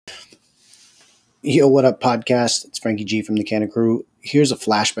Yo, what up, podcast? It's Frankie G from the Kanna crew. Here's a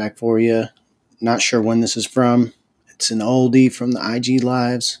flashback for you. Not sure when this is from. It's an oldie from the IG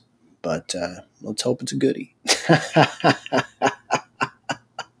lives, but let's hope it's a goodie.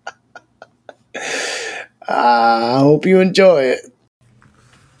 I hope you enjoy it.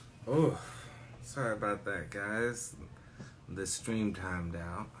 Oh, sorry about that, guys. The stream timed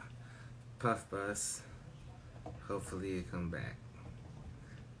out. Puff bus. Hopefully you come back.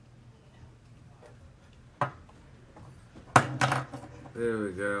 There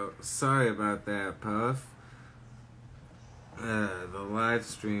we go. Sorry about that, Puff. The live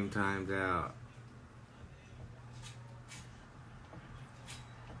stream timed out.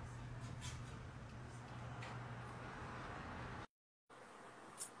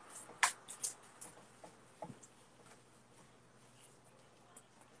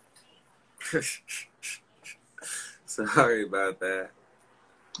 Sorry about that.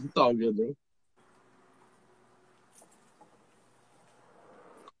 It's all good, bro.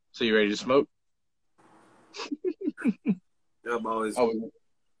 So you ready to smoke? I'm always. Oh,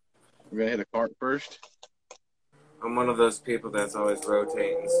 we're gonna hit a cart first. I'm one of those people that's always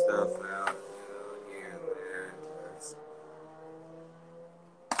rotating stuff out, here and there.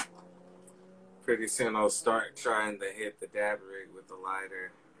 Pretty soon I'll start trying to hit the dab rig with the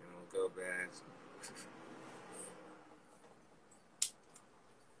lighter, and it'll go bad.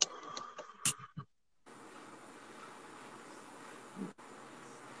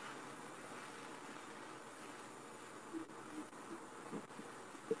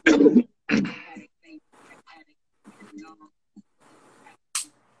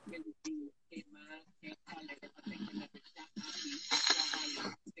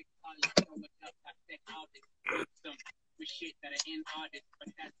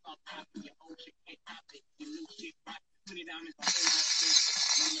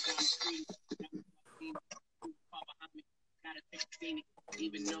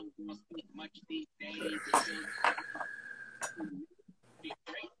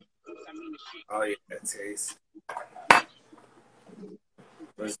 Oh yeah, taste.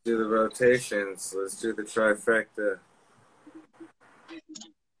 Let's do the rotations. Let's do the trifecta.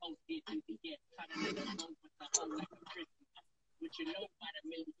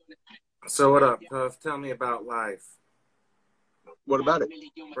 So what up, Puff? Tell me about life. What about it?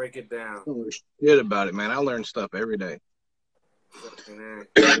 Break it down. Oh, shit about it, man. I learn stuff every day. Fucking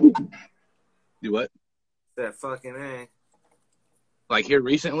A. Do what? That fucking A. Like here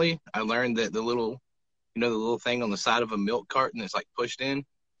recently, I learned that the little thing on the side of a milk carton that's like pushed in,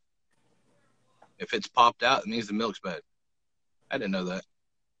 if it's popped out, it means the milk's bad. I didn't know that.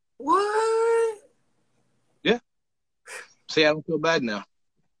 What? Yeah. See, I don't feel bad now.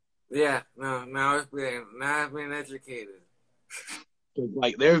 Yeah, no, now I've been educated.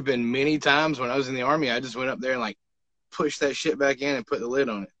 Like there have been many times when I was in the Army, I just went up there and like pushed that shit back in and put the lid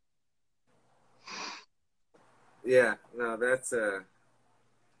on it. Yeah, no, that's a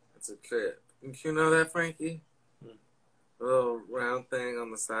trip. You know that, Frankie? A little round thing on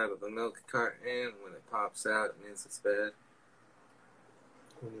the side of the milk carton, when it pops out, it means it's bad.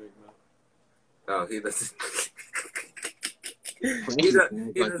 Oh, he doesn't. he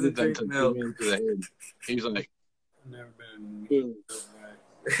doesn't drink milk. He's like, I've never been a milk guy.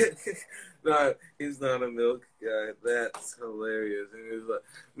 No, he's not a milk guy. That's hilarious. And he's like,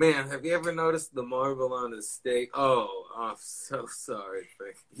 man, have you ever noticed the marble on his steak? Oh, I'm so sorry,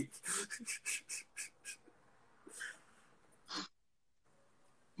 Frankie.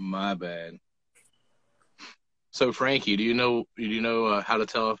 my bad. So, Frankie, do you know how to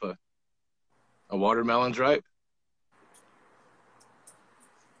tell if a watermelon's ripe?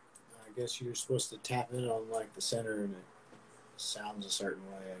 I guess you're supposed to tap in on like the center and it sounds a certain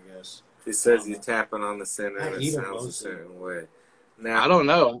way, I guess. He says he's tapping on the center and it sounds a certain way. Now, I don't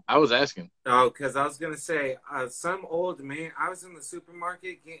know. I was asking. Oh, because I was going to say, some old man, I was in the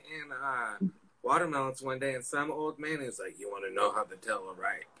supermarket getting watermelons one day, and some old man is like, you want to know how to tell a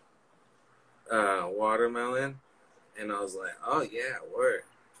ripe watermelon? And I was like, oh, yeah, word.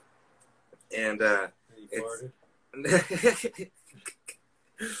 And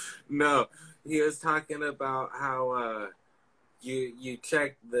no, he was talking about how you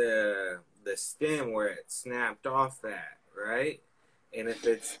check the stem where it snapped off at, right? And if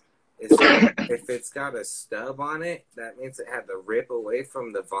it's got a stub on it, that means it had to rip away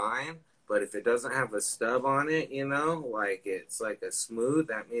from the vine. But if it doesn't have a stub on it, like it's like a smooth,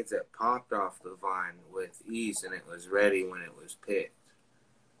 that means it popped off the vine with ease and it was ready when it was picked.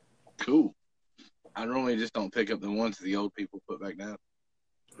 Cool. I normally just don't pick up the ones the old people put back down.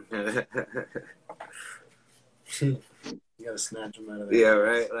 You gotta snatch them out of there. Yeah,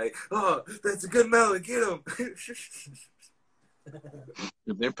 right. Like, oh, that's a good melon. Get him.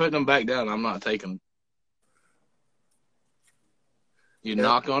 If they're putting them back down, I'm not taking them. You Yep.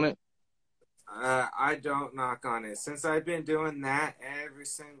 knock on it? I don't knock on it. Since I've been doing that, every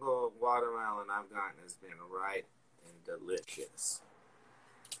single watermelon I've gotten has been right and delicious.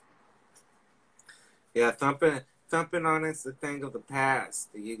 Yeah, thumping on it's the thing of the past.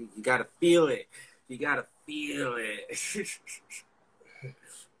 You gotta feel it. You gotta feel it.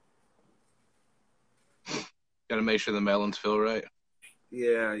 Gotta make sure the melons feel right.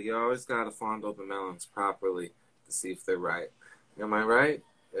 Yeah, you always gotta fondle the melons properly to see if they're right. Am I right?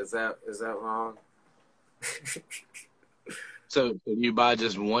 Is that wrong? So do you buy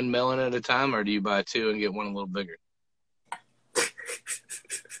just one melon at a time, or do you buy two and get one a little bigger?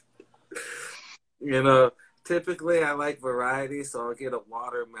 You know, typically I like variety, so I'll get a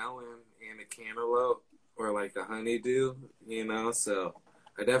watermelon and a cantaloupe or like a honeydew, you know, so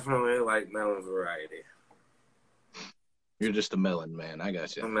I definitely like melon variety. You're just a melon man. I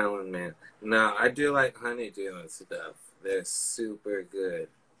got A you. melon man. No, I do like honeydew and stuff. They're super good.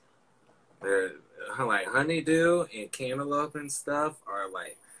 They're like honeydew and cantaloupe and stuff are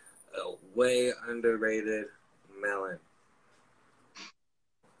like a way underrated melon.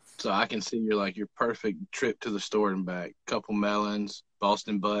 So I can see your perfect trip to the store and back. Couple melons,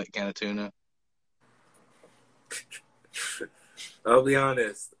 Boston butt, can of tuna. I'll be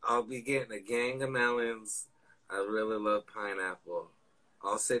honest. I'll be getting a gang of melons. I really love pineapple.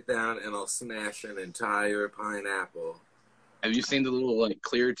 I'll sit down and I'll smash an entire pineapple. Have you seen the little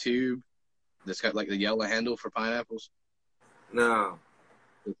clear tube that's got the yellow handle for pineapples? No.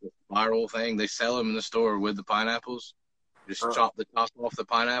 It's a viral thing. They sell them in the store with the pineapples. Just chop the top off the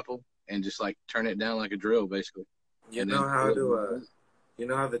pineapple and just turn it down like a drill, basically. You know how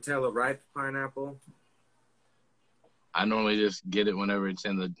to tell a ripe pineapple? I normally just get it whenever it's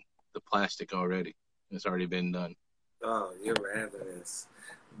in the plastic already. It's already been done. Oh, you're ravenous.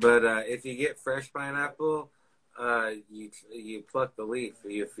 But if you get fresh pineapple, you pluck the leaf.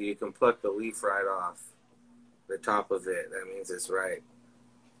 If you can pluck the leaf right off the top of it, that means it's ripe.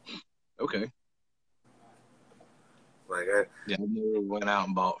 Okay. I never went out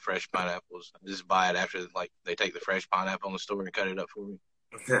and bought fresh pineapples. I just buy it after they take the fresh pineapple in the store and cut it up for me.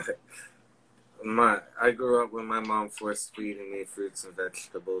 I grew up when my mom forced feeding me fruits and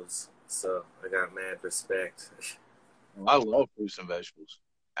vegetables, so I got mad respect. I love fruits and vegetables.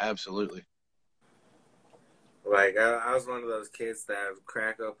 Absolutely. I was one of those kids that would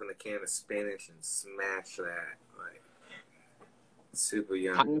crack open a can of spinach and smash that. Super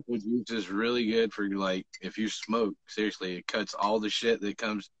young. Pineapple juice is really good for if you smoke. Seriously, it cuts all the shit that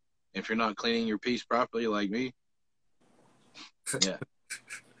comes if you're not cleaning your piece properly, like me. Yeah.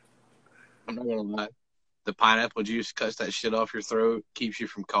 I'm not gonna lie. The pineapple juice cuts that shit off your throat, keeps you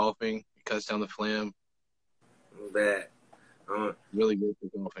from coughing, it cuts down the phlegm. Bet. Really good for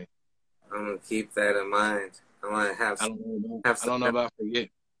coughing. I'm gonna keep that in mind. I want to have. I don't know about forget.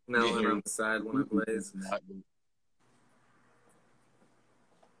 Melon on the side when it blazes.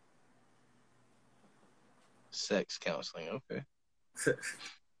 Sex counseling, okay.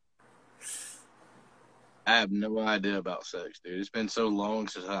 I have no idea about sex, dude. It's been so long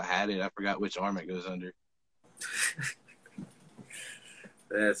since I had it, I forgot which arm it goes under.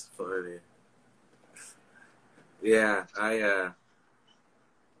 That's funny. Yeah,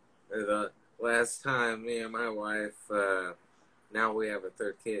 the last time me and my wife, now we have a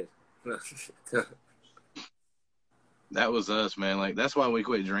third kid. That was us, man. That's why we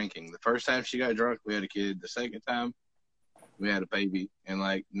quit drinking. The first time she got drunk, we had a kid. The second time, we had a baby. And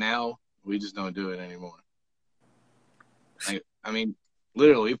now, we just don't do it anymore.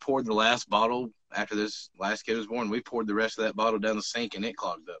 Literally, we poured the last bottle after this last kid was born. We poured the rest of that bottle down the sink and it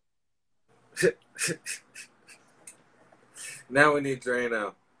clogged up. Now we need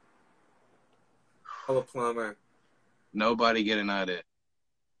Drano. Call a plumber. Nobody get an idea.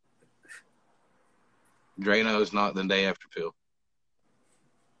 Drano is not the day after pill.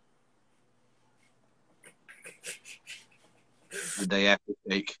 The day after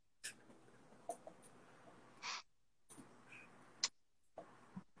shake.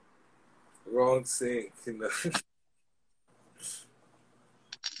 Wrong sink.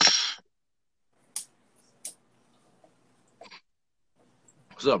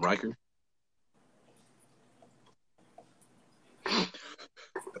 What's up, Riker?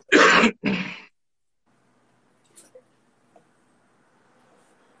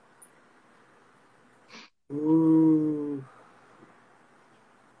 Ooh.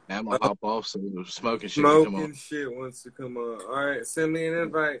 Now I'm gonna hop off so smoking shit Smoke can come on. and shit wants to come on. All right, send me an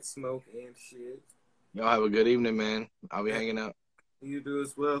invite. Smoke and shit. Y'all have a good evening, man. I'll be hanging out. You do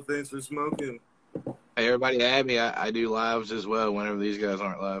as well. Thanks for smoking. Hey, everybody, add me. I do lives as well whenever these guys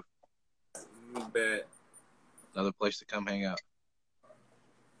aren't live. You bet. Another place to come hang out.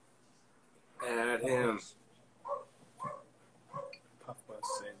 Add him. Puff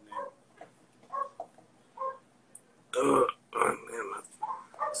Bus, say his name. Oh, man.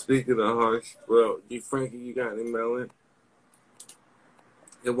 Speaking of harsh, well, Frankie, you got any melon?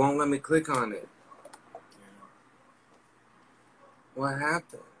 It won't let me click on it. Yeah. What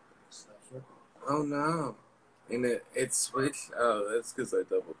happened? Stuff's working. Oh no. And it switched. Oh, that's because I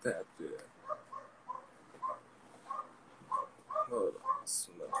double tapped it. Hold on.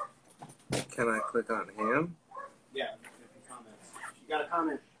 Smoke. Can I click on him? Yeah, if you comment. You got a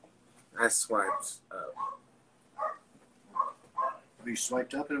comment. I swiped up. Have you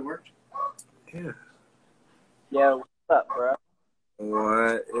swiped up and it worked? Yeah. Yo, what's up, bro?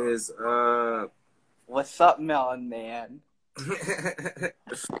 What is up? What's up, Melon Man?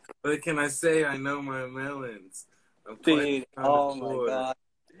 What can I say? I know my melons. I'm Dude, on oh the my floor. god.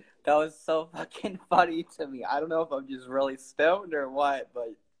 That was so fucking funny to me. I don't know if I'm just really stoned or what,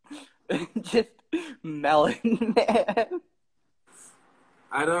 but just Melon Man.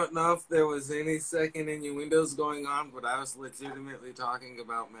 I don't know if there was any second innuendos going on, but I was legitimately talking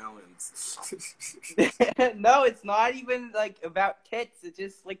about melons. No, it's not even like about tits. It's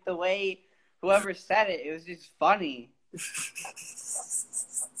just like the way whoever said it. It was just funny.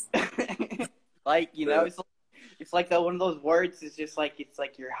 Like, you know, it's like that one of those words is just like it's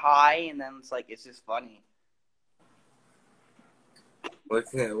like you're high and then it's like it's just funny. What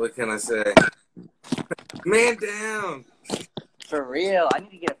can I say? Man down. For real, I need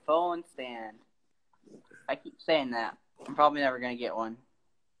to get a phone stand. I keep saying that. I'm probably never gonna get one.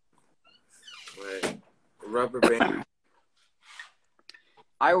 Wait, rubber band.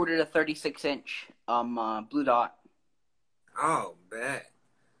 I ordered a 36-inch blue dot. Oh, bet.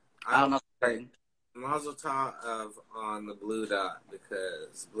 I don't know. Mazel tov on the blue dot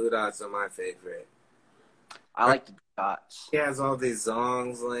because blue dots are my favorite. I like the dots. He has all these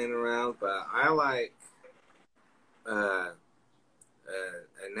zongs laying around, but I like a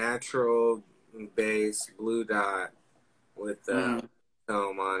natural base blue dot with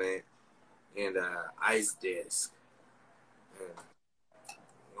foam on it and ice disc. And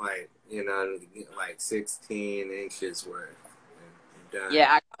like, you know, like 16 inches worth. And you're done.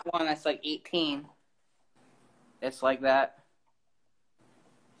 Yeah, I got one that's like 18. It's like that.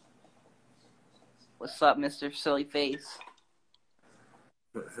 What's up, Mr. Silly Face?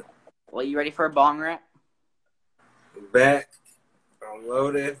 Well, you ready for a bong rip? Back,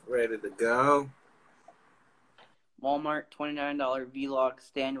 unloaded, ready to go. Walmart $29 vlog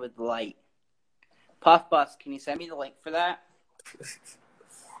stand with light. Puff Bus, can you send me the link for that?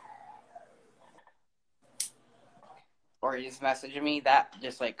 Or you just message me that,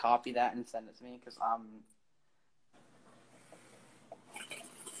 just like copy that and send it to me because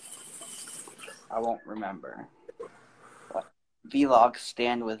I won't remember. What? Vlog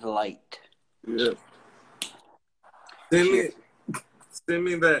stand with light. Yeah. Send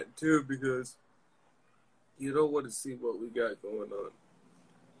me that too because you don't want to see what we got going on.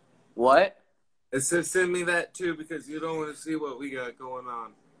 What? It said send me that too because you don't want to see what we got going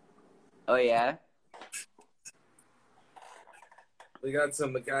on. Oh, yeah? We got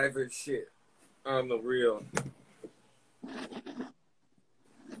some MacGyver shit on the reel.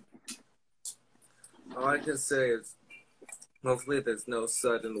 All I can say is hopefully there's no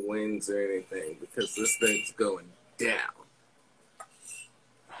sudden winds or anything because this thing's going down.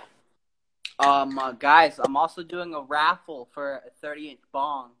 Guys, I'm also doing a raffle for a 30-inch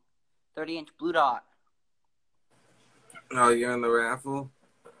bong. 30-inch blue dot. Oh, you're in the raffle?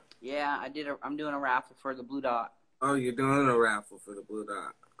 Yeah, I'm doing a raffle for the blue dot. Oh, you're doing a raffle for the blue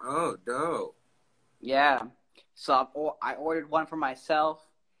dot. Oh, dope. Yeah. So I ordered one for myself,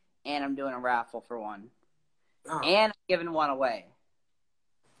 and I'm doing a raffle for one. Oh. And I'm giving one away.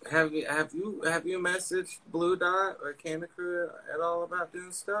 Have you messaged Blue Dot or Kanna Crew at all about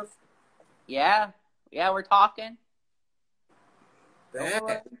doing stuff? Yeah, we're talking.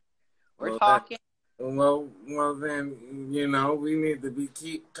 That. We're talking. Well, then, you know, we need to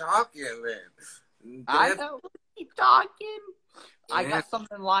keep talking then. I know. Keep talking. Yeah. I got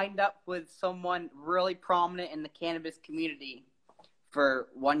something lined up with someone really prominent in the cannabis community for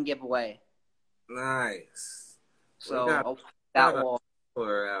one giveaway. Nice. So that will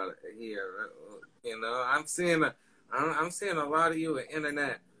out here. You know, I'm seeing a lot of you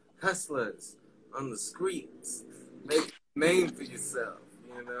internet hustlers on the streets. Make a name for yourself.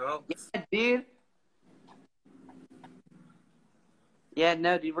 You know. Yeah, dude. Yeah,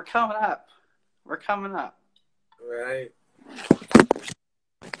 no, dude, we're coming up. We're coming up. Right.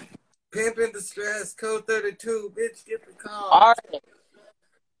 Pimpin' the stress, code 32, bitch, get the call. All right.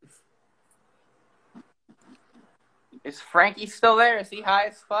 Is Frankie still there? Is he high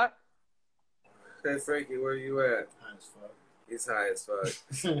as fuck? Hey, Frankie, where you at? High as fuck. He's high as fuck.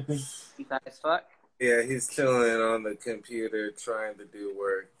 He's high as fuck? Yeah, he's chilling on the computer trying to do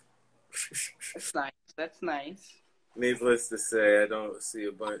work. That's nice. That's nice. Needless to say, I don't see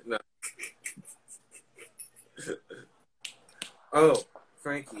a bunch. No. Oh,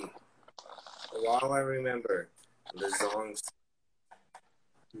 Frankie. While I remember the songs,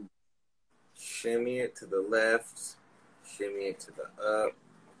 shimmy it to the left, shimmy it to the up,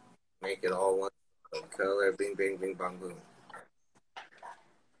 make it all one color. Bing, bing, bing, bang, boom.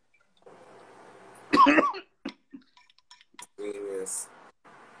 Genius.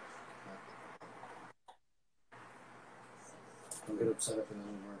 Don't get upset if it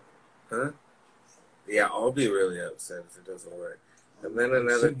doesn't work. Huh? Yeah, I'll be really upset if it doesn't work. And then I'm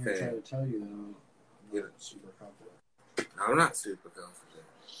another sitting here thing. trying to tell you that I'm Yeah. not super confident. I'm not super confident,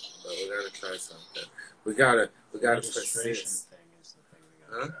 but we gotta try something. We gotta Registration persist. thing is the thing we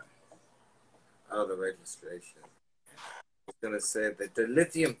gotta Huh? try. Oh, the registration. I was gonna say that the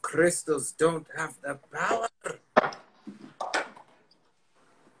lithium crystals don't have the power.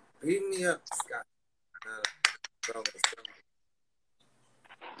 Beat me up, Scott.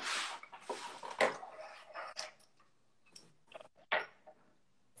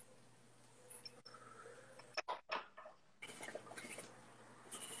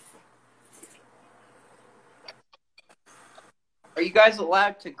 Are you guys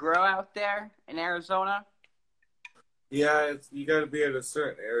allowed to grow out there in Arizona? Yeah, you gotta be in a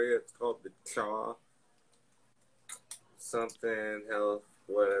certain area. It's called the CHA. Something, health,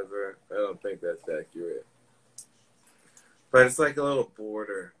 whatever. I don't think that's accurate. But it's like a little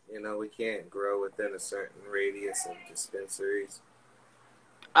border. You know, we can't grow within a certain radius of dispensaries.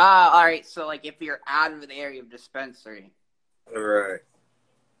 All right. So, like, if you're out of the area of dispensary, Right.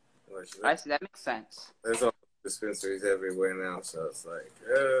 I see that makes sense. There's all dispensaries everywhere now, so it's like,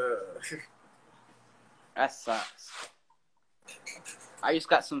 That sucks. I just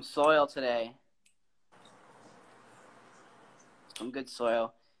got some soil today. Some good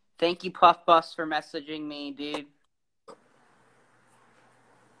soil. Thank you, Puff Bus, for messaging me, dude.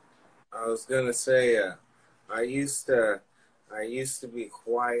 I was gonna say, I used to be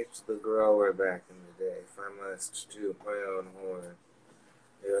quite the grower back in the day. If I must toot my own horn,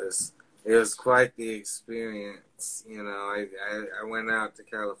 it was quite the experience. You know, I went out to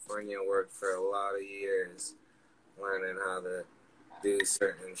California and worked for a lot of years, learning how to do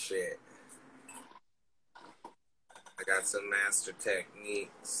certain shit. I got some master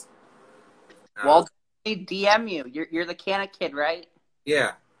techniques. Well, DM you. You're the Kanna kid, right?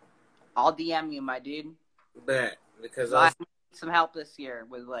 Yeah. I'll DM you, my dude. Bet, because I need some help this year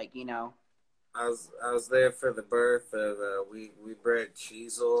with, like, you know. I was there for the birth of we bred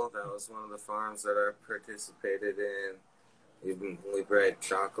Cheezel. That was one of the farms that I participated in. We bred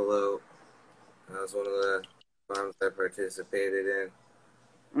Chocolote. That was one of the farms I participated in.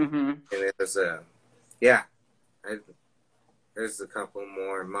 Mm-hmm. And it was there's a couple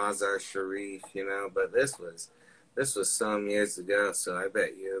more Mazar Sharif, you know, but this was some years ago, so I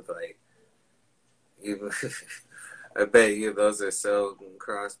bet you I bet you those are so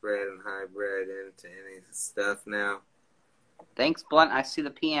crossbred and hybrid into any stuff now. Thanks, Blunt. I see the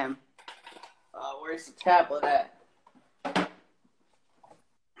PM. Where's the tablet at?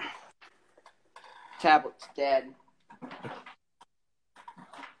 Tablet's dead.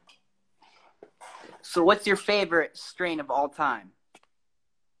 So what's your favorite strain of all time?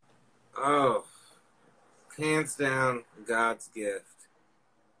 Oh, hands down, God's gift.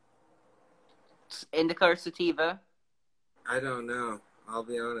 Indica or sativa? I don't know. I'll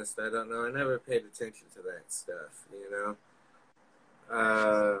be honest, I don't know. I never paid attention to that stuff, you know?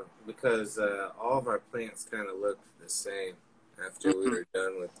 Because all of our plants kind of looked the same after we were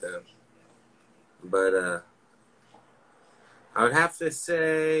done with them. But I'd have to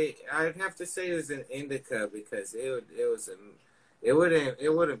say it was an indica because it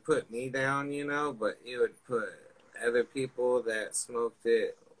wouldn't put me down, you know, but it would put other people that smoked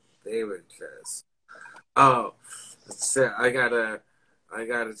it. They would just so I gotta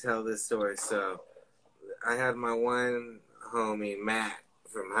tell this story. So I had my one homie Matt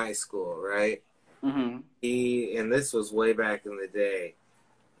from high school, right? Mm-hmm. And this was way back in the day.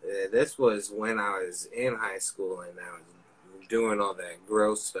 This was when I was in high school and I was doing all that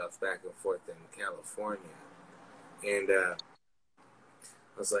gross stuff back and forth in California. And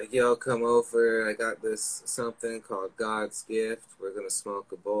was like, "Yo, come over. I got this something called God's gift. We're gonna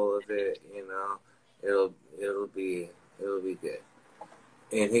smoke a bowl of it. You know, it'll be good."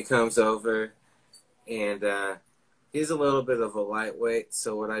 And he comes over, and he's a little bit of a lightweight.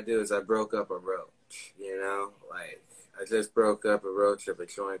 So what I do is I broke up a roach. You know, like I just broke up a roach of a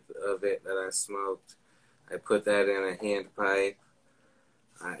joint of it that I smoked. I put that in a hand pipe.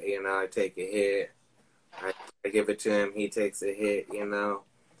 I take a hit. I give it to him. He takes a hit.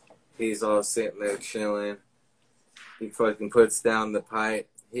 He's all sitting there chilling. He fucking puts down the pipe.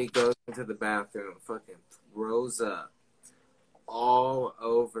 He goes into the bathroom, fucking throws up all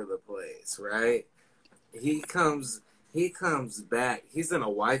over the place, right? He comes back. He's in a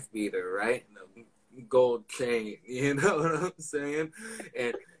wife beater, right? And a gold chain, you know what I'm saying?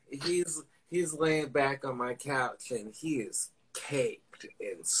 And he's laying back on my couch and he is caked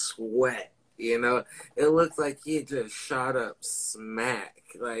in sweat. It looks like he just shot up smack.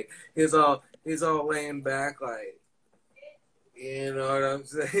 Like he's all laying back, like, you know what I'm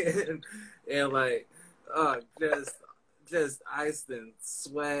saying? And like, just iced in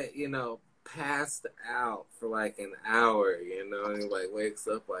sweat. Passed out for like an hour. And he like wakes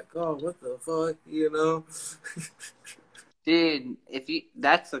up like, oh, what the fuck, Dude,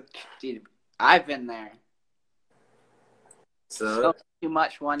 dude, I've been there. So too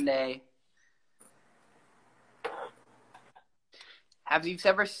much one day. Have you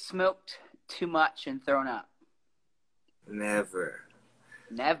ever smoked too much and thrown up? Never.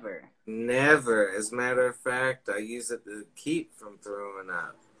 As a matter of fact, I use it to keep from throwing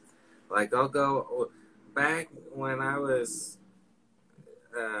up. Like I'll go back when I was,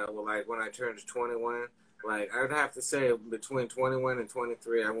 when I turned 21. Like I would have to say between 21 and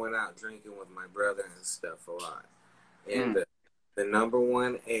 23, I went out drinking with my brother and stuff a lot. And the number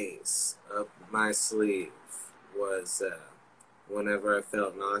one ace up my sleeve was whenever I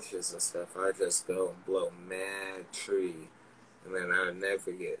felt nauseous and stuff, I just go and blow mad tree, and then I would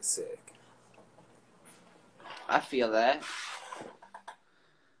never get sick. I feel that.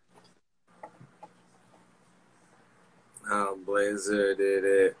 Oh, Blazer did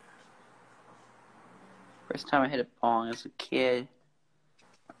it. First time I hit a bong as a kid.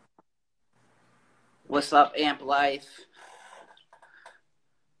 What's up, Amp Life?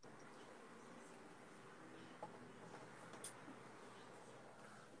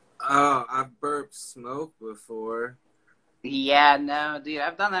 Oh, I've burped smoke before. Yeah, no, dude,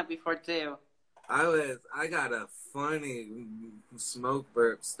 I've done that before too. I got a funny smoke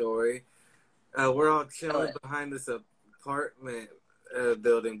burp story. We're all chilling behind this apartment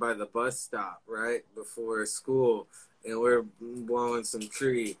building by the bus stop, right before school, and we're blowing some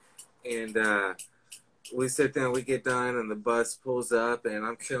tree, and we sit there and we get done, and the bus pulls up, and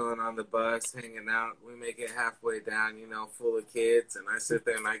I'm chilling on the bus, hanging out. We make it halfway down, full of kids, and I sit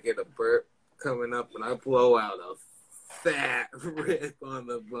there and I get a burp coming up, and I blow out a fat rip on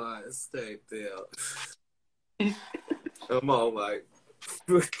the bus type deal. I'm all like,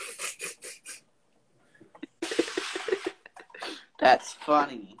 that's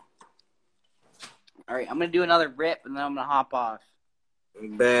funny. All right, I'm gonna do another rip, and then I'm gonna hop off.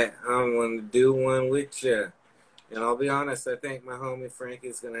 Bet I'm gonna do one with you. And I'll be honest, I think my homie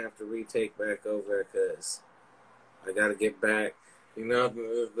Frankie's gonna have to retake back over because I gotta get back.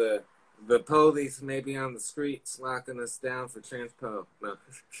 The police may be on the streets locking us down for transpo. No.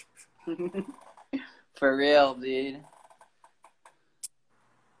 For real, dude.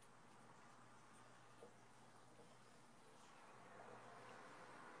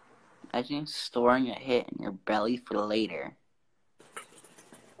 Imagine storing a hit in your belly for later.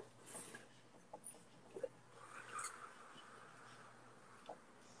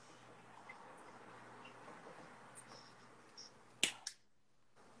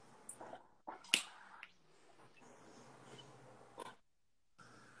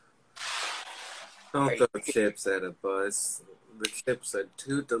 Don't throw chips at a bus. The chips are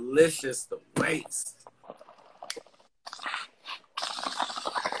too delicious to waste.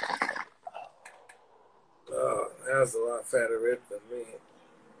 Oh, that was a lot fatter rip than me.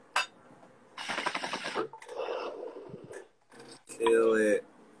 Kill it.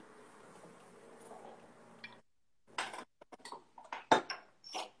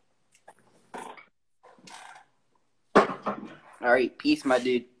 All right, peace, my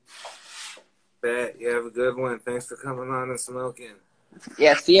dude. Bet. You have a good one. Thanks for coming on and smoking.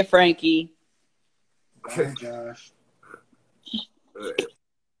 Yeah, see ya, Frankie. Bye, Josh.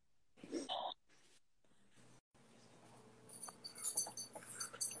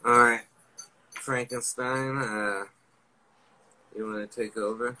 All right, Frankenstein, you want to take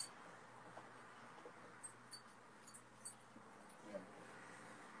over?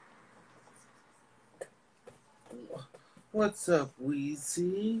 What's up,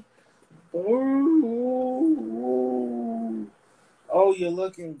 Weezy? Oh, you're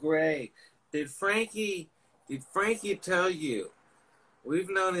looking great. Did Frankie tell you? We've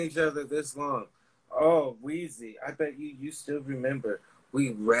known each other this long. Oh, Wheezy, I bet you still remember. We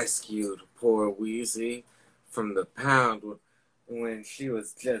rescued poor Wheezy from the pound when she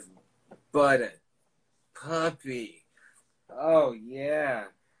was just but a puppy. Oh, yeah.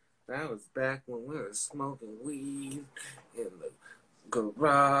 That was back when we were smoking weed in the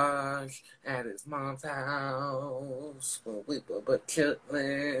garage at his mom's house when we were but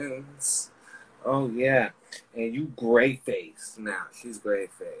chitlins. Oh, yeah. And you gray-faced now. She's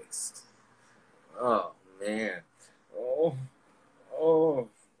gray-faced. Oh, man. Oh, oh.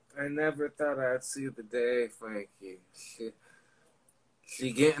 I never thought I'd see the day, Frankie.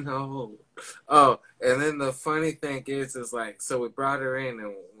 She getting old. Oh, and then the funny thing is like, so we brought her in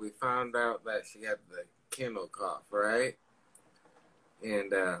and we found out that she had the kennel cough, right?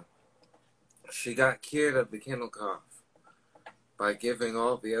 And she got cured of the kennel cough by giving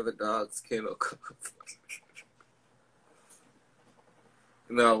all the other dogs kennel cough.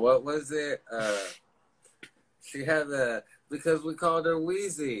 No, what was it? She had because we called her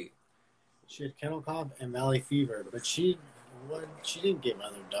Wheezy. She had kennel cough and valley fever, but she didn't give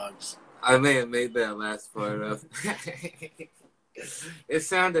other dogs. I may have made that last part up. It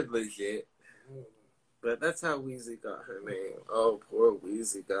sounded legit. But that's how Wheezy got her name. Oh, poor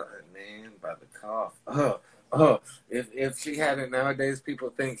Wheezy got her name by the cough. Oh. If she had it nowadays, people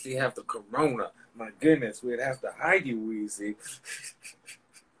think she have the corona. My goodness, we'd have to hide you, Wheezy.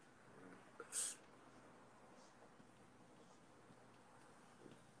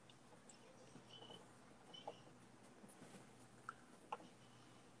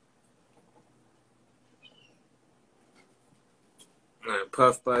 All right,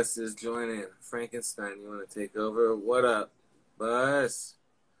 Puff Bus is joining. Frankenstein, you want to take over? What up, Bus?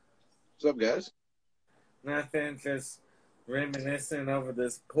 What's up, guys? Nothing, just reminiscing over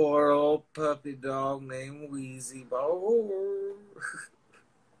this poor old puppy dog named Wheezy. Oh.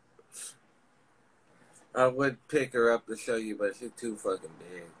 I would pick her up to show you, but she's too fucking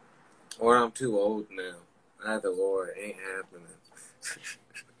big. Or I'm too old now. Either or, it ain't happening.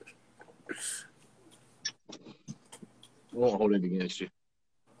 I won't hold it against you.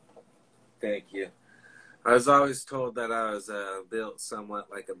 Thank you. I was always told that I was built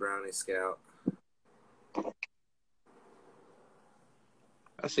somewhat like a brownie scout.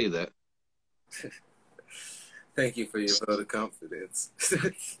 I see that. Thank you for your vote of confidence.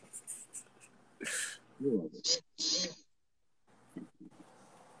 You're welcome.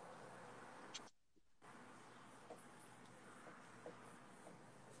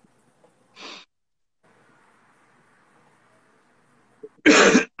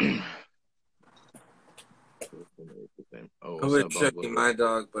 Oh, I what's would up, show Bob? you my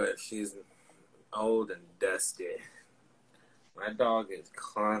dog, but she's old and dusty. My dog is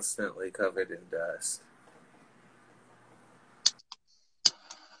constantly covered in dust.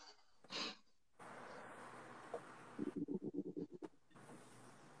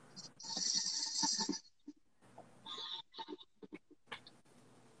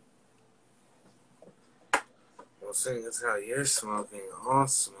 Well, seeing as how you're smoking, I'll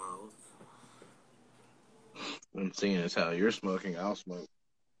smoke. I'm seeing as how you're smoking, I'll smoke.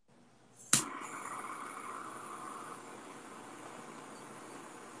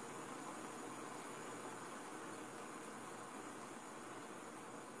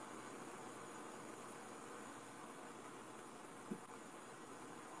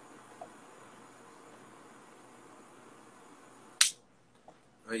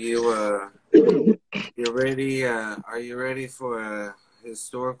 Are you ready? Are you ready for a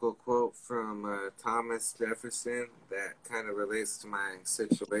historical quote from Thomas Jefferson that kind of relates to my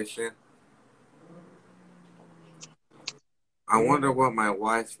situation? I wonder what my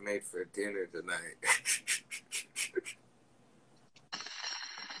wife made for dinner tonight.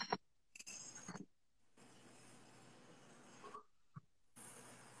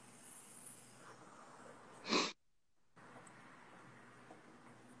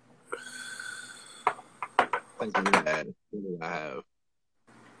 I think what did I have?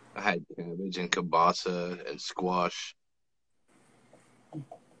 I had cabbage and kielbasa and squash.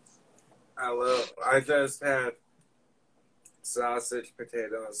 I just had sausage,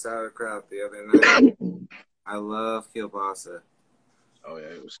 potato, and sauerkraut the other night. I love kielbasa. Oh yeah,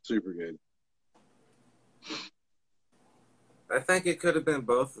 it was super good. I think it could have been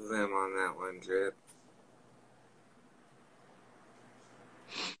both of them on that one trip.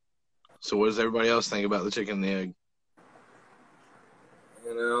 So what does everybody else think about the chicken and the egg?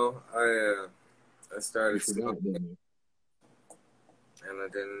 You know, I You started forgot, smoking. didn't you? I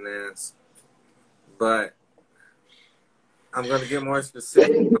didn't ask. But I'm going to get more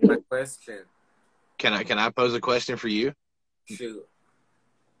specific on my question. Can I pose a question for you Shoot,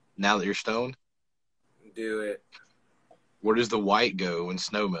 now that you're stoned? do it. Where does the white go when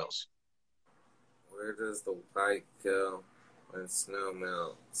snow melts? Where does the white go when snow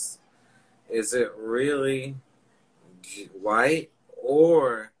melts? Is it really white,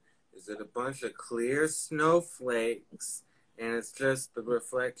 or is it a bunch of clear snowflakes and it's just the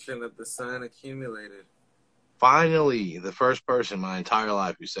reflection of the sun accumulated? Finally, the first person in my entire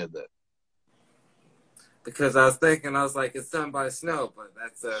life who said that. Because I was like, it's done by snow, but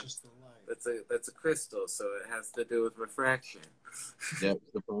that's It's just the light. that's a crystal, so it has to do with refraction. Yep,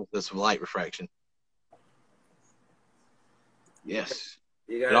 the process of light refraction. Yes.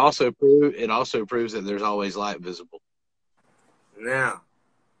 You It got also proves that there's always light visible. now.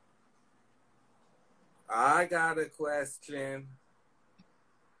 I got a question.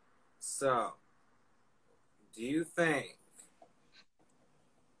 So, do you think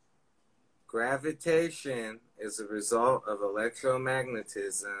gravitation is a result of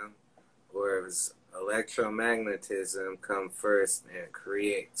electromagnetism, or does electromagnetism come first and it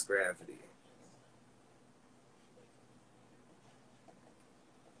creates gravity?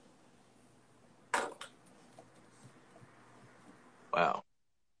 Wow.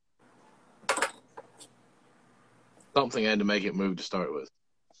 Something had to make it move to start with.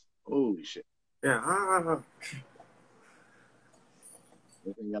 Holy shit. Yeah.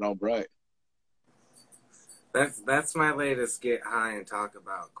 Everything got all bright. That's my latest get high and talk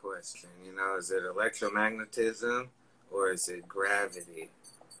about question. You know, is it electromagnetism or is it gravity?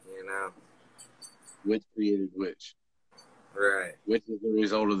 You know, Which created which? right? Which is the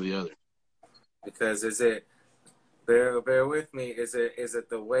result of the other? Because is it bear with me? Is it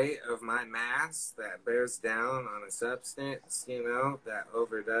the weight of my mass that bears down on a substance? You know, that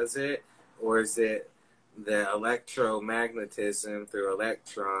overdoes it, or is it the electromagnetism through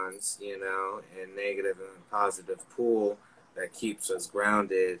electrons, you know, and negative and positive pull that keeps us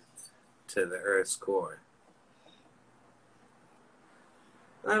grounded to the Earth's core?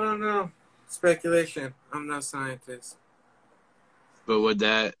 I don't know. Speculation. I'm no scientist. But would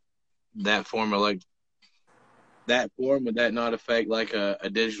that form would that not affect like a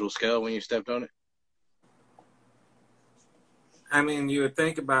digital scale when you stepped on it? I mean, you would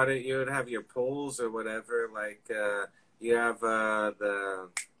think about it. You would have your poles or whatever. Like you have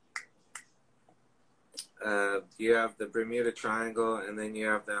you have the Bermuda Triangle, and then you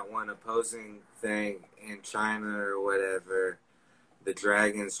have that one opposing thing in China or whatever, the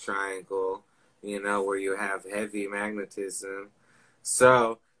Dragon's Triangle. You know, where you have heavy magnetism.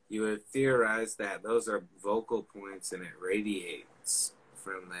 So you would theorize that those are focal points, and it radiates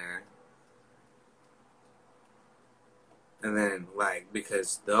from there. And then, like,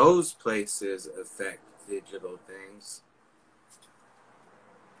 because those places affect digital things.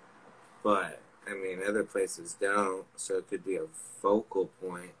 But, I mean, other places don't. So it could be a focal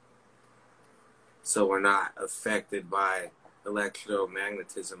point. So we're not affected by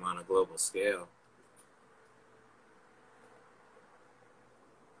electromagnetism on a global scale.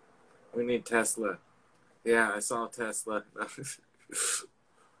 We need Tesla. Yeah, I saw Tesla.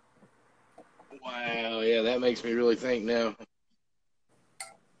 Wow, yeah, that makes me really think now.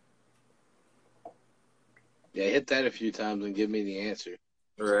 Yeah, hit that a few times and give me the answer.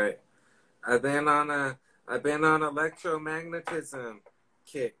 Right. I've been on electromagnetism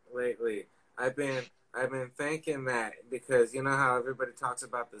kick lately. I've been thinking that because you know how everybody talks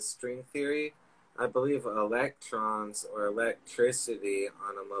about the string theory? I believe electrons or electricity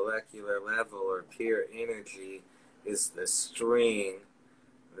on a molecular level or pure energy is the string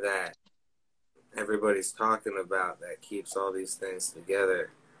that everybody's talking about that keeps all these things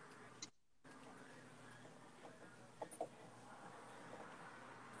together.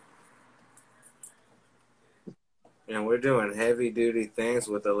 And we're doing heavy duty things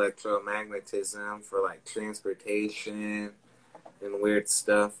with electromagnetism for like transportation and weird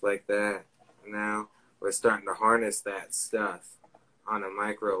stuff like that. Now we're starting to harness that stuff on a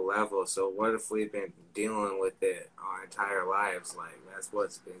micro level. So what if we've been dealing with it our entire lives? Like that's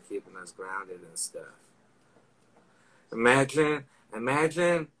what's been keeping us grounded and stuff. Imagine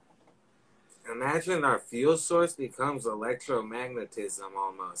our fuel source becomes electromagnetism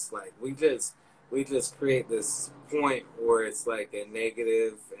almost. Like we just create this point where it's like a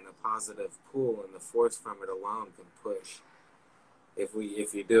negative and a positive pull, and the force from it alone can push. If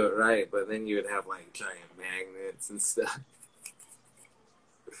you do it right, but then you would have like giant magnets and stuff.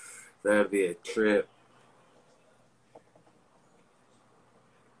 That'd be a trip.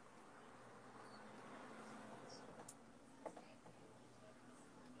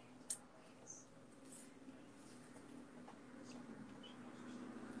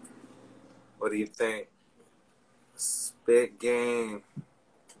 What do you think? Spit game.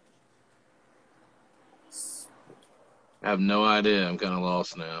 I have no idea. I'm kind of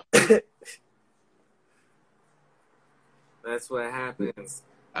lost now. That's what happens.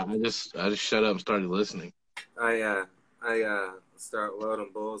 I just shut up and started listening. I start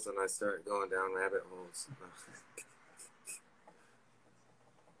loading bulls and I start going down rabbit holes.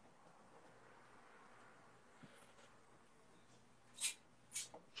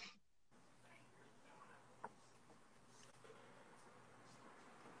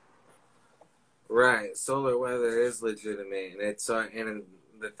 Right, solar weather is legitimate, and and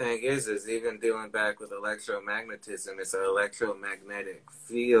the thing is even dealing back with electromagnetism, it's an electromagnetic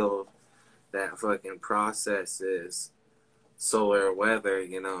field that fucking processes solar weather,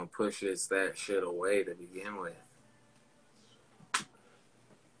 and pushes that shit away to begin with.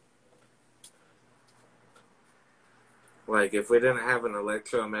 Like, if we didn't have an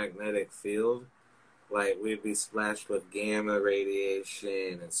electromagnetic field, like, we'd be splashed with gamma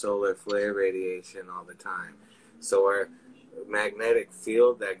radiation and solar flare radiation all the time. So our magnetic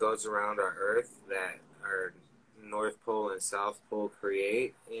field that goes around our Earth, that our North Pole and South Pole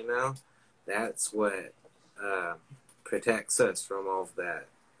create, that's what protects us from all of that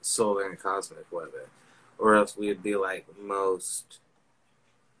solar and cosmic weather. Or else we'd be like most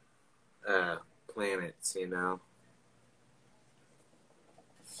planets,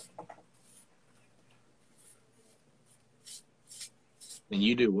 And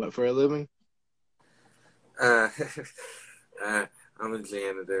you do what for a living? Uh, I'm a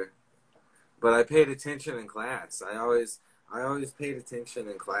janitor, but I paid attention in class. I always paid attention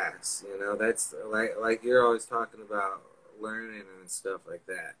in class. That's like you're always talking about learning and stuff like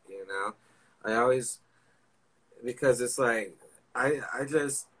that. I always, because it's like I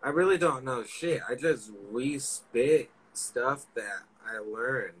really don't know shit. I just respit stuff that I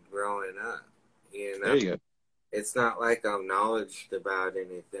learned growing up. There you go. It's not like I'm knowledgeable about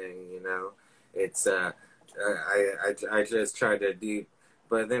anything. It's I just try to deep,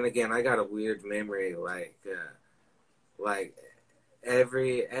 but then again, I got a weird memory. Like I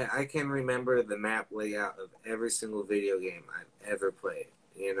can remember the map layout of every single video game I've ever played.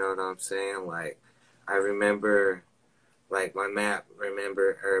 You know what I'm saying? Like, I remember, like, my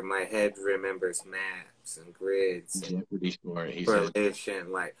head remembers maps and grids and Jeopardy smart. He said.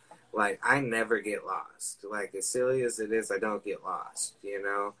 correlation. Like I never get lost. Like, as silly as it is, I don't get lost.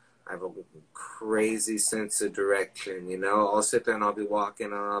 I have a crazy sense of direction. I'll sit there and I'll be walking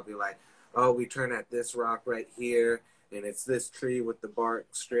and I'll be like, oh, we turn at this rock right here, and it's this tree with the bark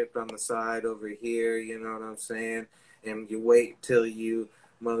stripped on the side over here. You know what I'm saying? And you wait till you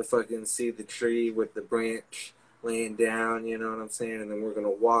motherfucking see the tree with the branch laying down. You know what I'm saying? And then we're gonna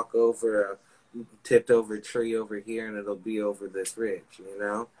walk over a tipped over tree over here, and it'll be over this ridge. And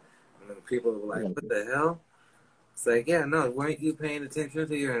then people are like, what the hell? It's like, yeah, no, weren't you paying attention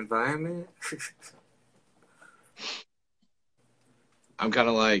to your environment? I'm kind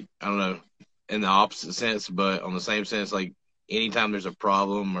of like, I don't know, in the opposite sense, but on the same sense, like anytime there's a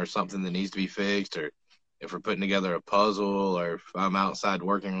problem or something that needs to be fixed, or if we're putting together a puzzle, or if I'm outside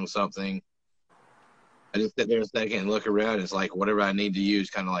working on something, I just sit there a second and look around. It's like whatever I need to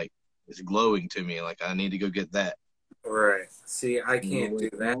use kind of like it's glowing to me. Like I need to go get that. Right. See, I can't do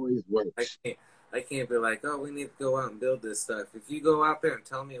It that. always works. I can't be like, oh, we need to go out and build this stuff. If you go out there and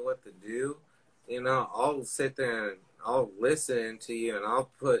tell me what to do, I'll sit there and I'll listen to you and I'll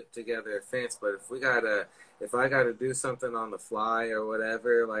put together a fence. But if I gotta do something on the fly or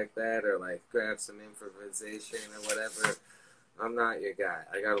whatever like that, or like grab some improvisation or whatever, I'm not your guy.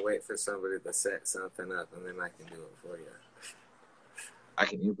 I gotta wait for somebody to set something up and then I can do it for you. I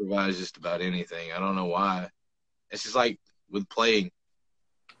can improvise just about anything. I don't know why. It's just like with playing.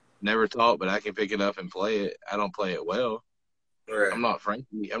 Never taught, but I can pick it up and play it. I don't play it well. Right. I'm not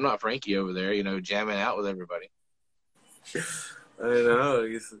Frankie over there, jamming out with everybody. I know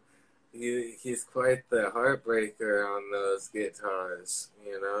he's quite the heartbreaker on those guitars.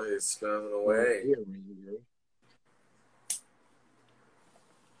 He's strumming away.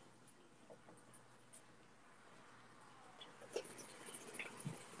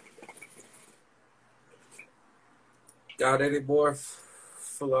 Got any more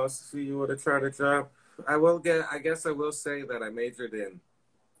philosophy you want to try to drop? I guess I will say that I majored in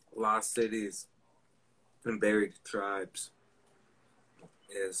lost cities and buried tribes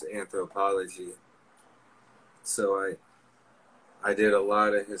as anthropology. So I did a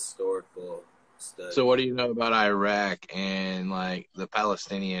lot of historical study. So what do you know about Iraq and like the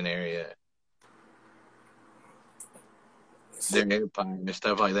Palestinian area? Their empire and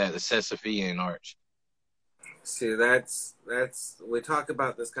stuff like that, the Sisyphean arch. See, that's we talk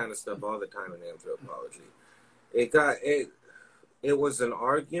about this kind of stuff all the time in anthropology. It was an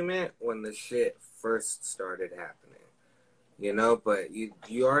argument when the shit first started happening, you know. But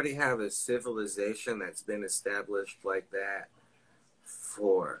you already have a civilization that's been established like that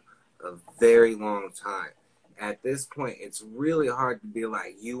for a very long time. At this point, it's really hard to be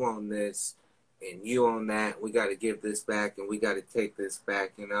like, you own this and you own that. We got to give this back and we got to take this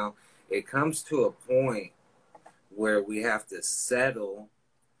back. You know, it comes to a point where we have to settle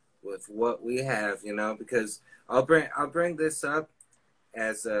with what we have, you know, because I'll bring this up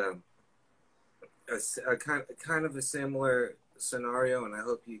as a kind of a similar scenario, and I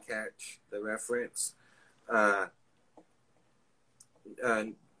hope you catch the reference. Uh, uh,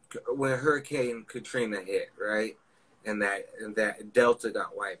 when Hurricane Katrina hit, right, and that Delta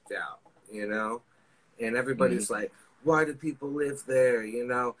got wiped out, you know, and everybody's like, why do people live there? You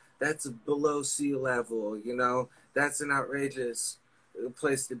know, that's below sea level. You know, that's an outrageous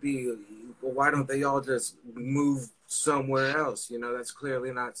place to be. Why don't they all just move somewhere else? You know, that's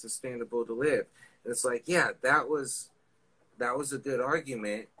clearly not sustainable to live. And it's like, yeah, that was a good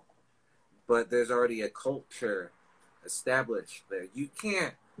argument, but there's already a culture established there. You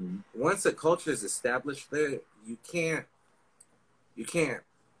can't once a culture is established there, you can't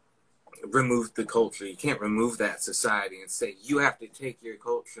remove the culture. You can't remove that society and say you have to take your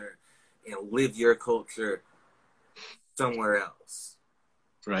culture and live your culture somewhere else.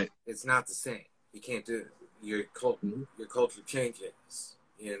 Right. It's not the same. You can't do it. Your culture changes,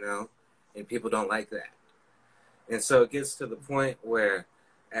 you know, and people don't like that. And so it gets to the point where,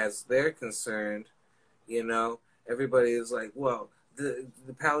 as they're concerned, you know, everybody is like, well, the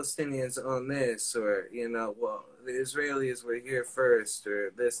Palestinians own this, or, you know, well, the Israelis were here first,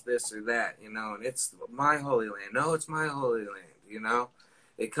 or this or that, you know, and it's my holy land. No, it's my holy land, you know.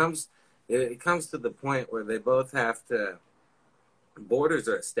 It comes to the point where they both have to. Borders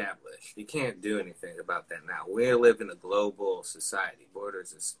are established. You can't do anything about that now. We live in a global society.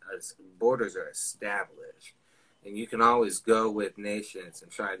 Borders are established, and you can always go with nations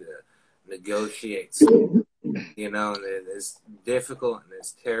and try to negotiate something, you know. And as difficult and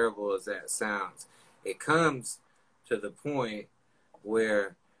as terrible as that sounds, it comes to the point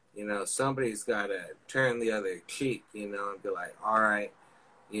where, you know, somebody's got to turn the other cheek, you know, and be like, all right,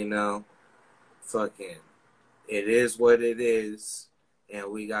 you know, fucking, it is what it is, and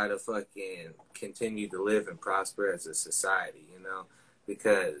we gotta fucking continue to live and prosper as a society, you know,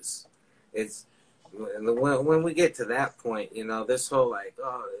 because it's when we get to that point, you know, this whole like,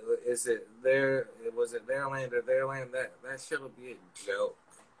 oh, was it their land or their land? That shit will be a joke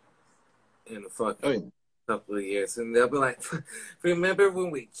in a fucking couple of years, and they'll be like, remember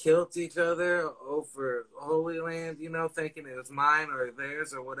when we killed each other over Holy Land, you know, thinking it was mine or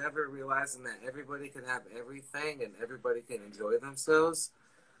theirs or whatever, realizing that everybody can have everything and everybody can enjoy themselves.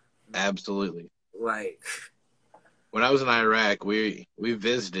 Absolutely. Like, when I was in Iraq, we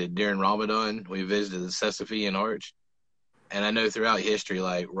visited during Ramadan. We visited the Sisyphean Arch, and I know throughout history,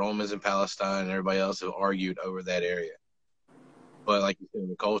 like Romans and Palestine and everybody else have argued over that area. But like you said,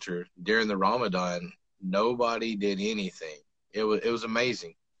 the culture during the Ramadan, nobody did anything. It was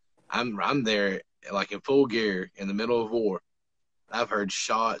amazing. I'm there like in full gear in the middle of war. I've heard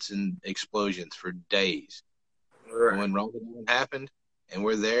shots and explosions for days. right. When Ramadan happened and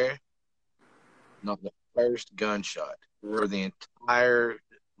we're there, not the first gunshot for the entire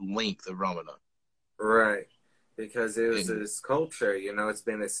length of Ramadan. Right. Because it was this culture, you know, it's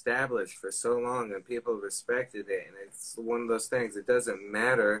been established for so long and people respected it. And it's one of those things, it doesn't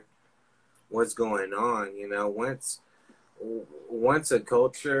matter what's going on, you know, once a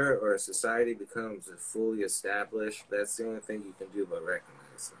culture or a society becomes fully established, that's the only thing you can do but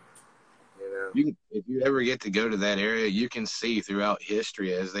recognize them, you know. If you ever get to go to that area, you can see throughout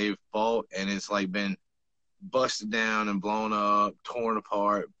history as they've fought and it's like been busted down and blown up, torn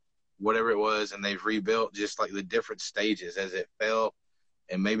apart, whatever it was, and they've rebuilt just like the different stages as it fell,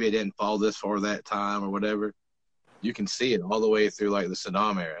 and maybe it didn't fall this far that time or whatever. You can see it all the way through like the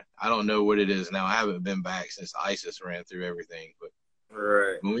Saddam era. I don't know what it is now. I haven't been back since ISIS ran through everything, but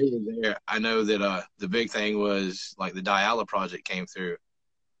when we were there, I know that the big thing was like the Diyala project came through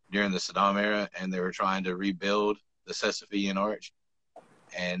during the Saddam era, and they were trying to rebuild the Sisyphean Arch,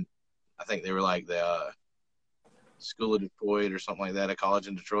 and I think they were like the School of Detroit or something like that, a college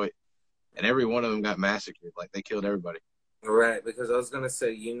in Detroit, and every one of them got massacred. Like they killed everybody. Right, because I was going to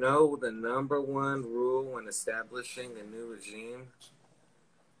say, you know, the number one rule when establishing a new regime,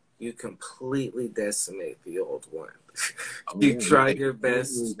 you completely decimate the old one. You try your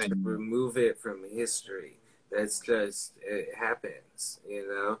best to remove it from history. That's just, it happens, you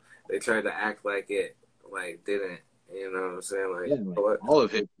know. They try to act like it like didn't. You know what I'm saying? Like, Yeah, like what? all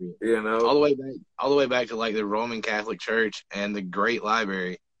of history, You know? all the way back to like the Roman Catholic Church and the Great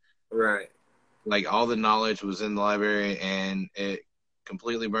Library. Right. Like all the knowledge was in the library, and it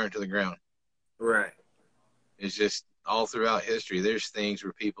completely burnt to the ground. Right. It's just all throughout history. There's things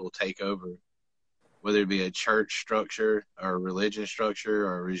where people take over, whether it be a church structure or a religion structure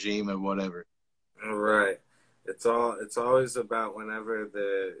or a regime or whatever. Right. It's always about whenever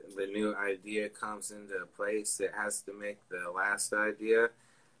the new idea comes into place, it has to make the last idea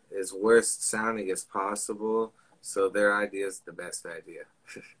as worst sounding as possible, so their idea is the best idea.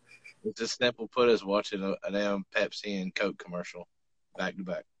 It's as simple put as watching a damn Pepsi and Coke commercial back to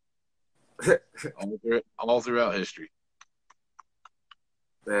back, all throughout history.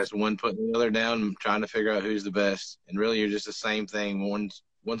 That It's one putting the other down, trying to figure out who's the best, and really you're just the same thing. One's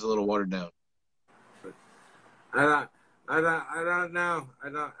a little watered down. I don't I don't know. I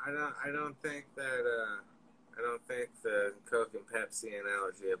don't think that I don't think the Coke and Pepsi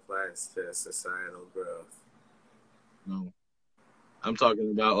analogy applies to societal growth. No, I'm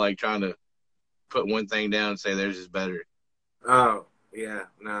talking about like trying to put one thing down and say theirs is better. Oh, yeah,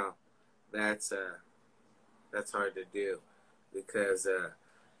 no. That's hard to do because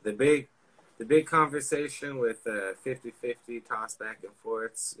the big the big conversation with 50-50 toss back and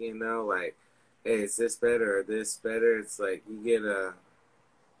forths, you know, like, hey, is this better or this better? It's like you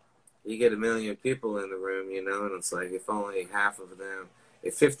get a million people in the room, you know, and it's like if only half of them,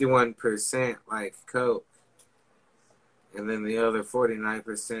 if 51% like Coke, and then the other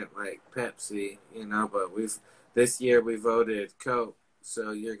 49% like Pepsi, you know, but this year we voted Coke,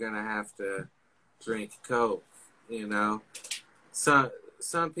 so you're gonna have to drink Coke, you know.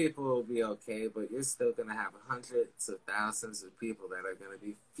 Some people will be okay, but you're still gonna have hundreds of thousands of people that are gonna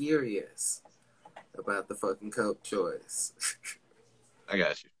be furious about the fucking Coke choice. I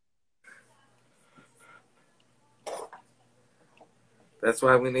got you. That's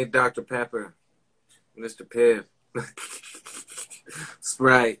why we need Dr. Pepper, Mr. Pibb,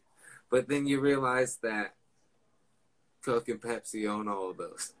 Sprite. But then you realize that Coke and Pepsi own all of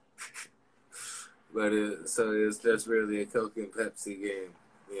those. So it's just really a Coke and Pepsi game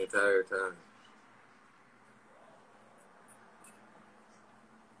the entire time.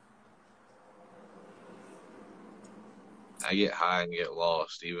 I get high and get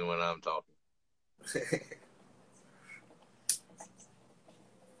lost even when I'm talking.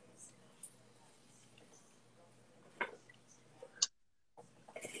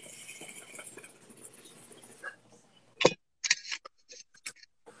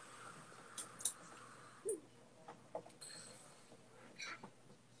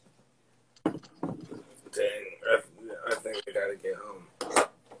 Dang, I think I gotta get home.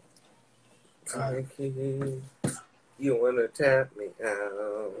 You wanna tap me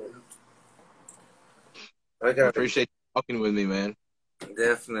out? I I appreciate you talking with me, man.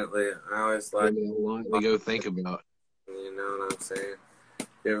 Definitely. I always like, Give me a lot to go think about. you know what I'm saying? If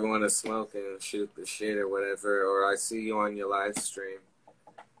you ever want to smoke and shoot the shit or whatever, or I see you on your live stream,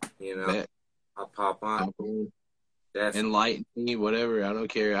 you know, Bet. I'll pop on. Hop on. Definitely. Enlighten me, whatever. I don't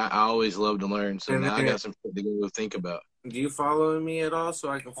care. I always love to learn. So And now I then- got some shit to go think about. Do you follow me at all so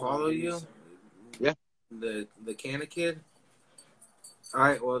I can follow you? Yeah. The Kanna kid? All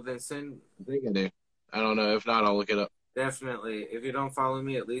right, well then send. I think I do. I don't know. If not, I'll look it up. Definitely. If you don't follow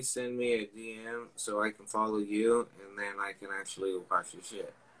me, at least send me a DM so I can follow you, and then I can actually watch your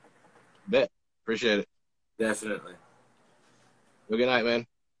shit. Bet. Appreciate it. Definitely. Well, good night, man.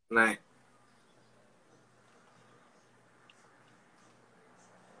 Night.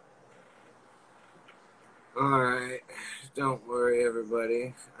 All right. Don't worry,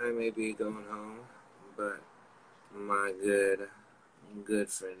 everybody. I may be going home, but my good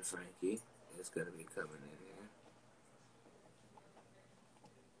friend Frankie is going to be coming in here.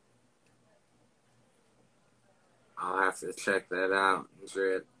 I'll have to check that out,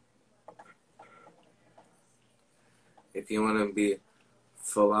 Drip. If you want to be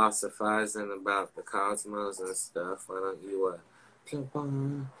philosophizing about the cosmos and stuff, why don't you jump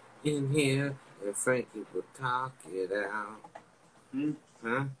on in here and Frankie will talk it out.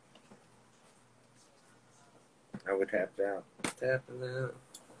 Huh? I would tap out. Tapping out.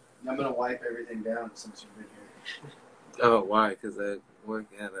 I'm gonna wipe everything down since you've been here. Oh, why? Because I work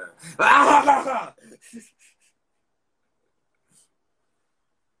at a...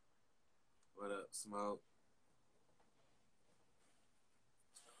 What up, Smoke?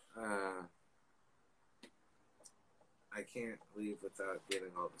 I can't leave without getting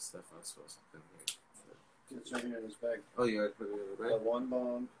all the stuff I was supposed to come here. It's right here in this bag. Oh, you already put it in the The bag? one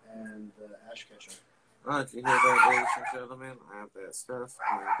bomb and the ash catcher. Oh, did you hear that, ladies and gentlemen? I have that stuff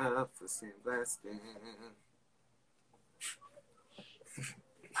lined up for sandblasting.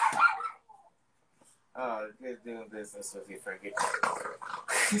 Oh, good doing business with you, Frankie.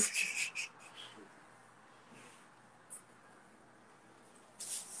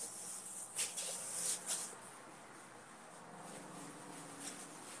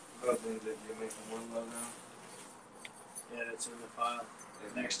 Oh, then did you make one logo? Yeah, it's in the file.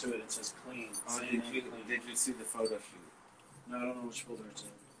 Next to it, it says clean. Oh, Clean. did you see the photo shoot? No, I don't know which folder it's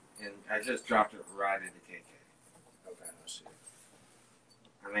in. And I just dropped it right into KK. Okay, I'll see it.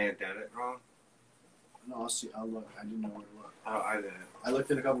 I may have done it wrong. No, I'll see. I'll look. I didn't know where to look. Oh, I didn't. I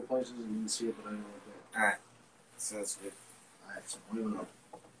looked in a couple places and didn't see it, but I didn't look there. Alright. Sounds good. Alright, so what do you want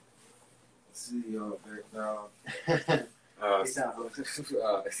See y'all, big dog. to Peace out, folks.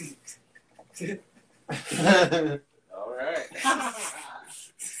 Alright.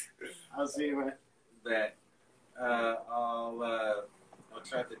 I'll see you, man. That I'll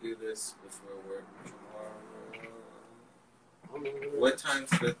try to do this before work tomorrow. What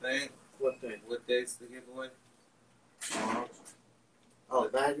time's the thing? What thing? What day's the giveaway? Tomorrow. Oh,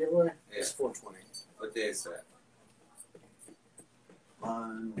 that giveaway? Yeah. It's 420. What day is that?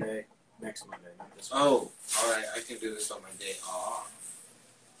 Monday. Next Monday, not this one. Oh, alright, I can do this on my day off.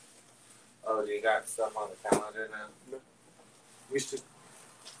 Oh, do you got stuff on the calendar now? We used to.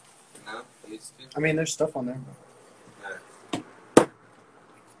 No? Used to? I mean, there's stuff on there. No.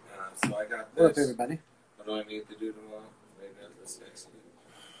 So I got What up, this. everybody? What do I need to do tomorrow? Maybe this next week.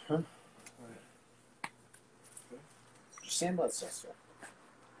 Huh? Just sandblast stuff.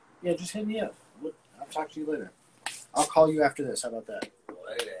 Yeah, just hit me up. I'll talk to you later. I'll call you after this. How about that?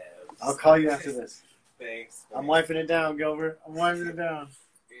 Whatever. I'll call you after this. Thanks. I'm wiping it down, Gilbert. I'm wiping it down.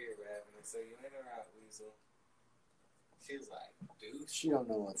 Here, Raven. So you in or out, Weasel? She's like, dude. She don't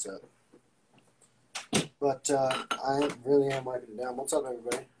know what's up. But I really am wiping it down. What's up,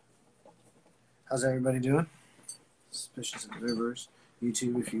 everybody? How's everybody doing? Suspicious Observers.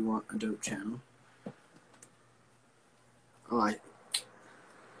 YouTube, if you want a dope channel. Oh,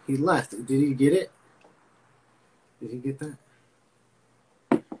 he left. Did he get it? Did he get that?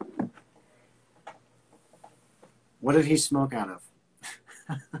 What did he smoke out of?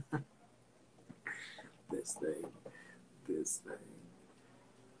 This thing.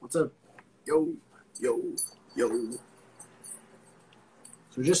 What's up? Yo.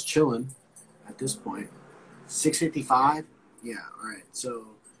 So we're just chilling at this point. 6:55? Yeah, alright.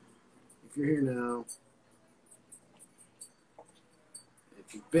 So if you're here now,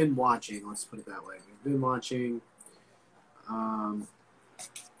 if you've been watching, let's put it that way. If you've been watching,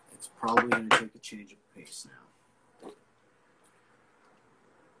 it's probably going to take a change of pace now.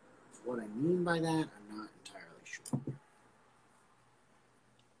 What I mean by that, I'm not entirely sure.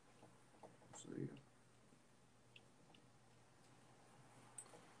 So, yeah.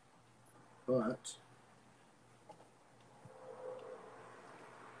 But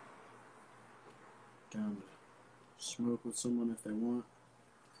down to smoke with someone if they want.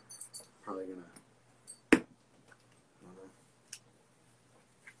 Probably gonna, I don't know,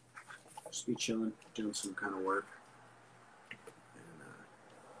 just be chilling, doing some kind of work.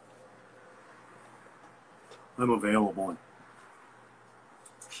 I'm available.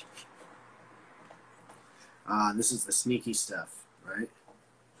 This is the sneaky stuff, right?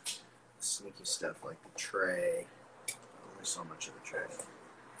 The sneaky stuff like the tray. Only so much of the tray.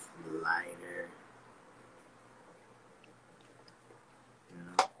 Lighter. You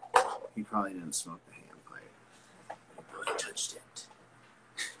know, he probably didn't smoke the hand pipe. He probably touched it.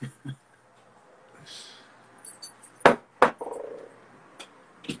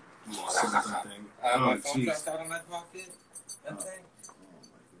 Thing. My phone dropped out of my pocket. That thing? Oh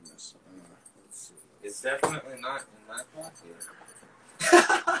my goodness. Let's see. It's definitely not in my pocket.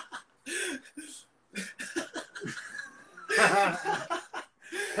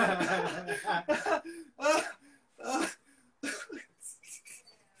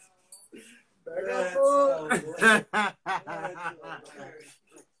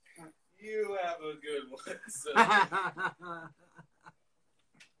 You have a good one, sir.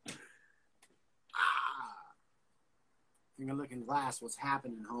 Finger looking glass, what's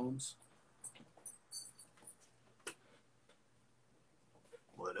happening, Holmes?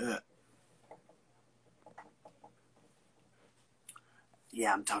 What up?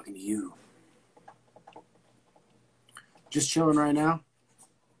 Yeah, I'm talking to you. Just chilling right now.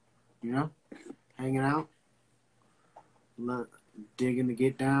 You know? Hanging out. Digging to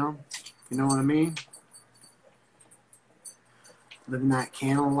get down. You know what I mean? Living that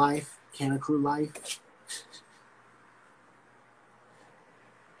Kanna life. Kanna crew life.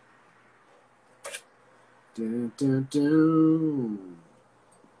 Do do do.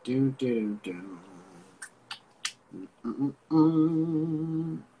 Do do do.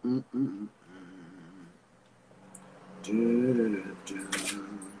 Do do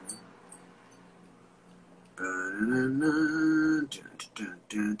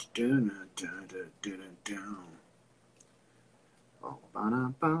do. Oh,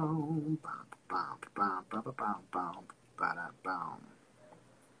 ba-da-bow, ba-ba-bow, ba-ba-bow, ba-da-bow. Ba-da-bow.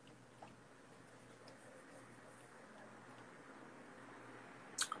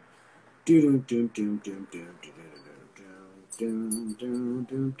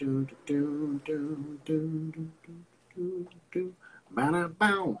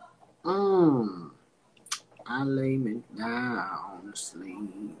 I lay me down to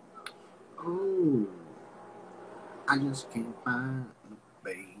sleep. Oh, I just can't find the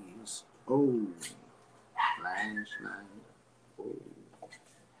base. Oh, flashlight. Oh,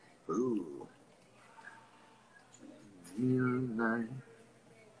 ooh, neon light.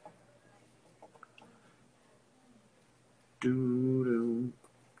 Doo-doo.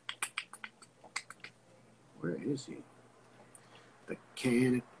 Where is he? The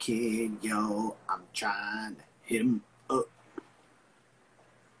Kanna kid, yo. I'm trying to hit him up.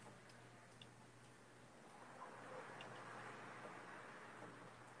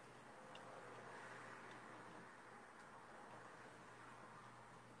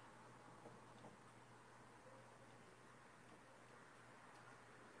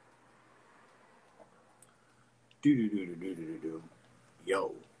 Do-do-do-do-do-do-do.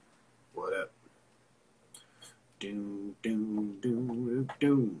 Yo, what up?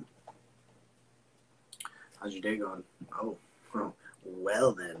 Do-do-do-do-do. How's your day going? Oh,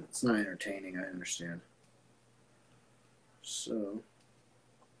 well then. It's not entertaining, I understand. So,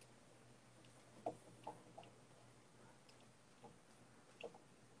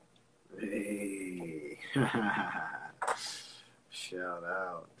 hey. Shout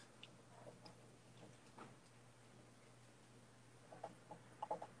out.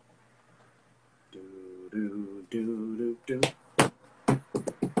 Do-do-do-do-do.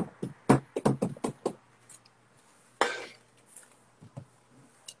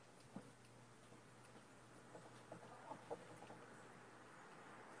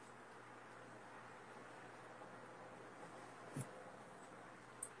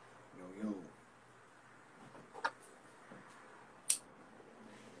 Yo.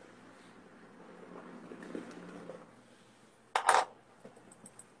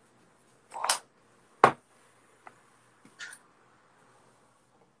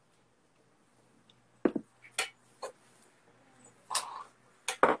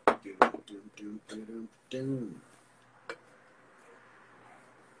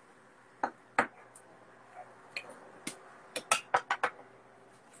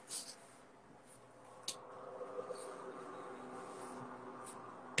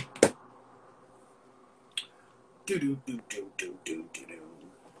 Do-do-do-do-do-do. Do-do-do-do-do-do-do.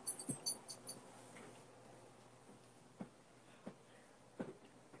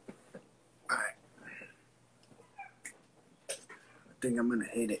 Alright. I think I'm gonna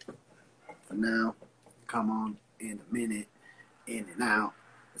hit it for now. Come on in a minute. In and out.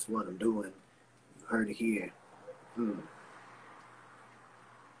 That's what I'm doing. You heard it here.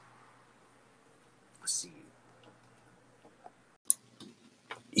 Let's see.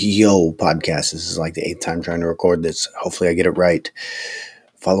 Yo, podcast. This is like the 8th time trying to record this. Hopefully I get it right.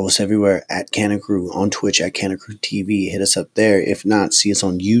 Follow us everywhere at Kanna Crew, on Twitch at Kanna Crew TV. Hit us up there. If not, see us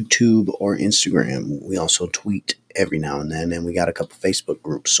on YouTube or Instagram. We also tweet every now and then, and we got a couple Facebook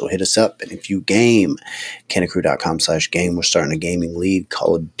groups. So hit us up. And if you game, KannaCrew.com/game. We're starting a gaming league,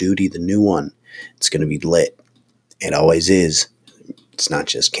 Call of Duty, the new one. It's going to be lit. It always is. It's not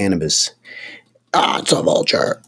just cannabis. It's a vulture.